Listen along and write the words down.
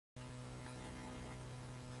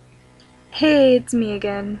Hey, it's me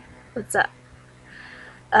again. What's up?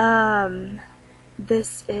 Um,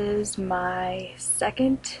 this is my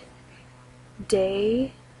second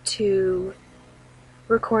day to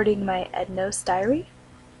recording my Ednos diary,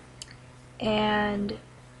 and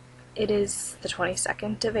it is the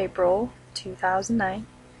 22nd of April, 2009.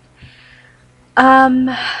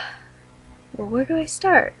 Well, where do I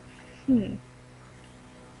start?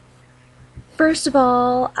 First of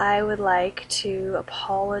all, I would like to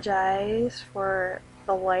apologize for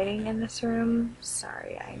the lighting in this room.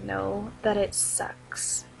 Sorry, I know that it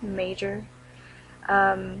sucks major.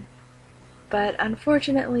 But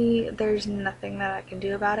unfortunately, there's nothing that I can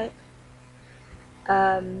do about it.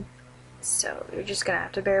 So you're just gonna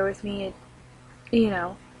have to bear with me,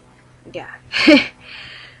 yeah.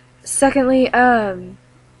 Secondly,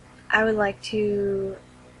 I would like to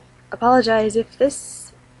apologize if this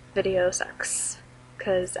video sucks,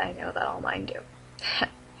 because I know that all mine do.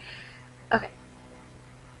 Okay.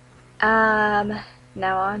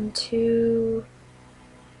 Now on to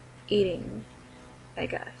eating, I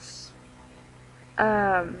guess.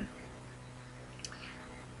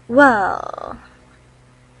 Well,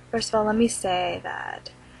 first of all, let me say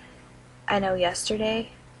that I know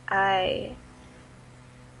yesterday I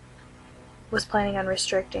was planning on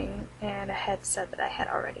restricting, and I had said that I had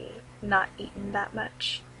already not eaten that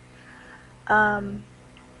much.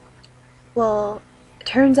 Well, it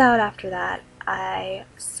turns out after that, I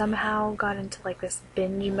somehow got into like this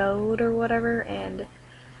binge mode or whatever, and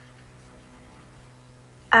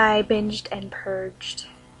I binged and purged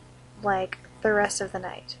like the rest of the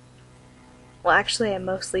night. Well, actually, I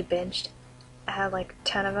mostly binged. I had like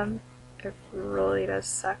 10 of them. It really does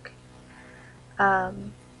suck.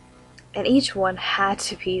 And each one had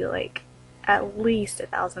to be like at least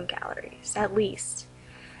 1,000 calories, at least.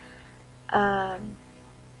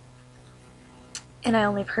 And I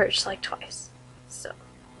only purged like twice, so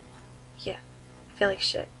yeah, I feel like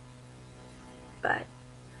shit. But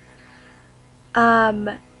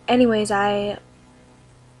anyways, at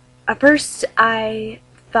first I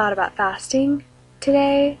thought about fasting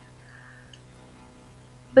today,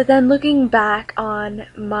 but then looking back on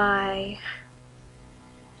my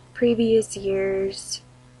previous years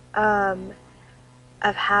of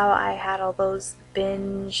how I had all those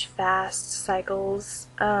binge fast cycles,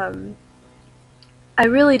 I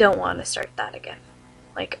really don't want to start that again.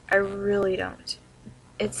 Like, I really don't.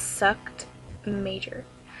 It sucked major.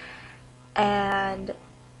 And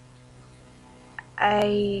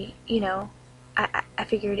I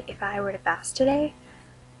figured if I were to fast today,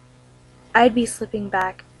 I'd be slipping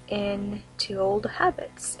back into old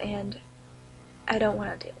habits, and I don't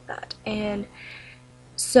want to deal with that. And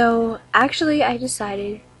so, actually, I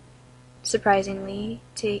decided, surprisingly,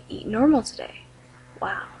 to eat normal today.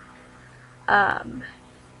 Wow.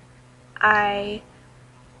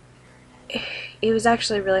 It was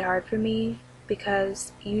actually really hard for me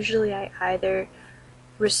because usually I either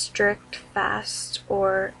restrict, fast,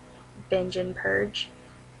 or binge and purge,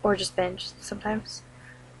 or just binge sometimes.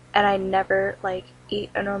 And I never like eat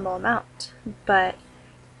a normal amount. But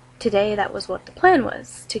today that was what the plan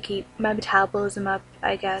was, to keep my metabolism up,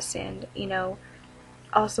 I guess, and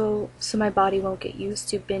also so my body won't get used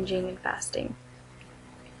to binging and fasting,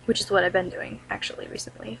 which is what I've been doing actually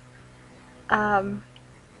recently. And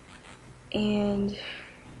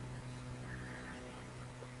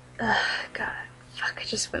God, fuck, I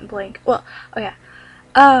just went blank. Well, oh yeah.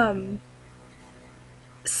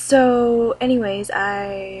 So anyways,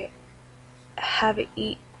 I have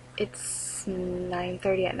it's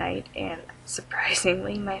 9:30 at night, and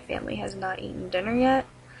surprisingly my family has not eaten dinner yet.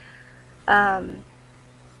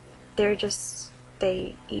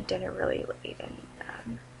 They eat dinner really late, and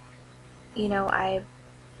I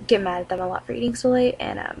get mad at them a lot for eating so late,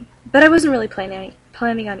 and but I wasn't really planning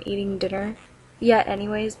on eating dinner yet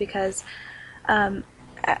anyways, because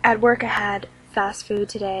at work I had fast food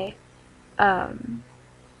today,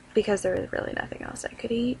 because there was really nothing else I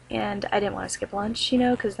could eat, and I didn't want to skip lunch,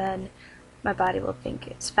 because then my body will think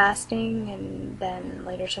it's fasting, and then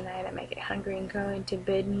later tonight I might get hungry and go into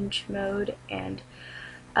binge mode, and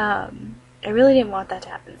I really didn't want that to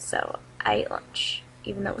happen, so I ate lunch,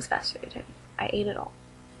 even though it was fast food, and I ate it all.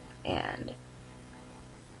 And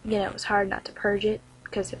it was hard not to purge it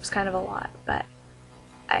because it was kind of a lot, but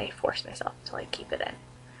I forced myself to like keep it in.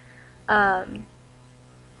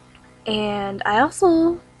 And I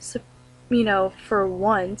also, for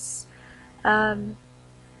once,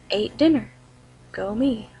 ate dinner. Go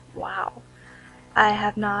me. Wow. I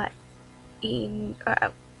have not eaten.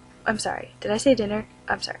 I'm sorry. Did I say dinner?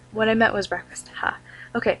 I'm sorry. What I meant was breakfast.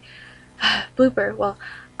 Okay. Blooper. Well,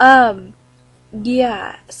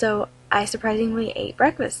 yeah. So I surprisingly ate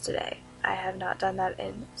breakfast today. I have not done that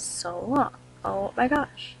in so long. Oh my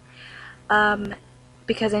gosh.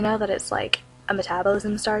 Because I know that it's like a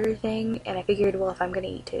metabolism starter thing, and I figured, well, if I'm gonna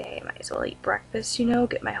eat today, I might as well eat breakfast, you know,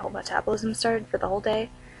 get my whole metabolism started for the whole day.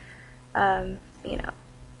 You know,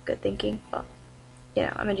 good thinking. Well, you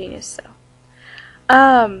know, I'm a genius, so.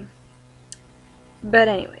 But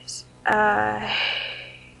anyways, I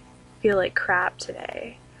feel like crap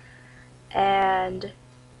today, and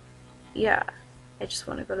yeah, I just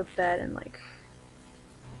want to go to bed and like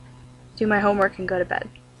do my homework and go to bed.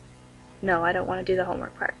 No, I don't want to do the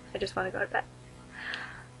homework part. I just want to go to bed.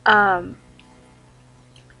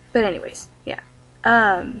 But anyways, yeah.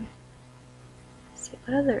 Let's see,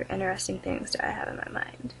 what other interesting things do I have in my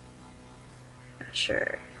mind? Not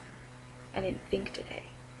sure. I didn't think today.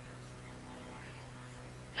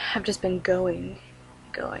 I've just been going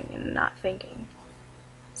and not thinking.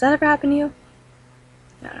 Does that ever happen to you?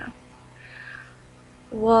 No.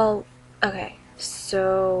 Well, okay,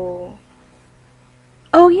 so...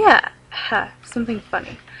 Oh yeah! Something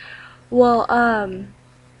funny. Well,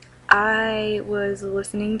 I was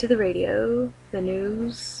listening to the radio, the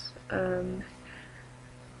news.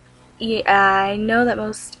 Yeah, I know that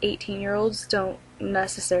most 18-year-olds don't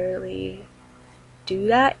necessarily do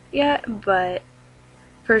that yet, but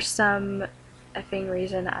for some effing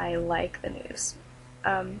reason, I like the news.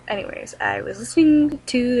 Anyways, I was listening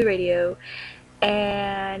to the radio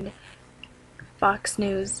and Fox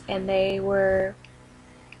News, and they were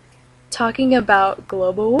talking about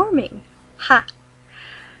global warming. Ha!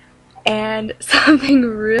 And something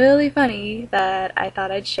really funny that I thought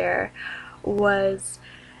I'd share was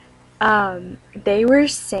they were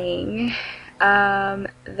saying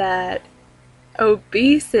that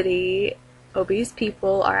obese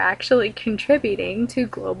people are actually contributing to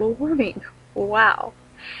global warming. Wow.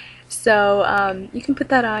 So you can put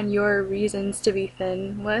that on your reasons to be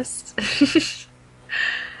thin list.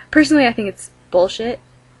 Personally, I think it's bullshit.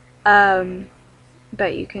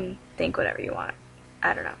 But you can think whatever you want.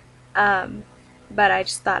 I don't know. But I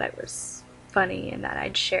just thought it was funny and that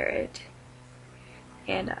I'd share it.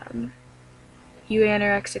 And you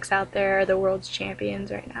anorexics out there are the world's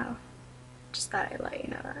champions right now. Just thought I'd let you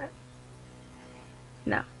know that.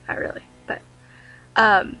 No, not really. But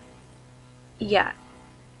yeah.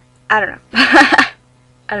 I don't know. I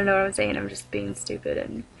don't know what I'm saying. I'm just being stupid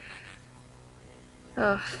and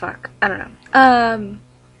oh fuck. I don't know.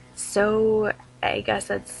 So I guess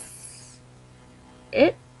that's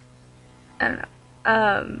it. I don't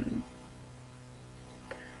know.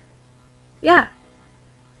 Yeah.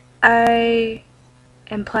 I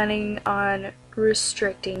am planning on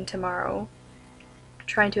restricting tomorrow,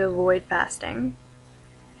 trying to avoid fasting.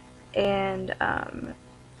 And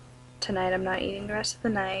tonight I'm not eating the rest of the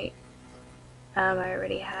night. I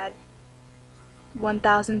already had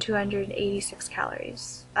 1,286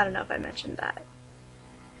 calories. I don't know if I mentioned that.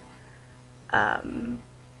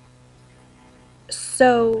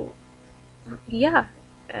 So, yeah,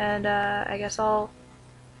 and I guess I'll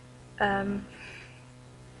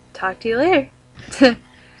talk to you later.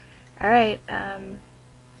 Alright,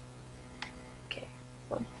 okay,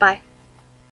 well, bye.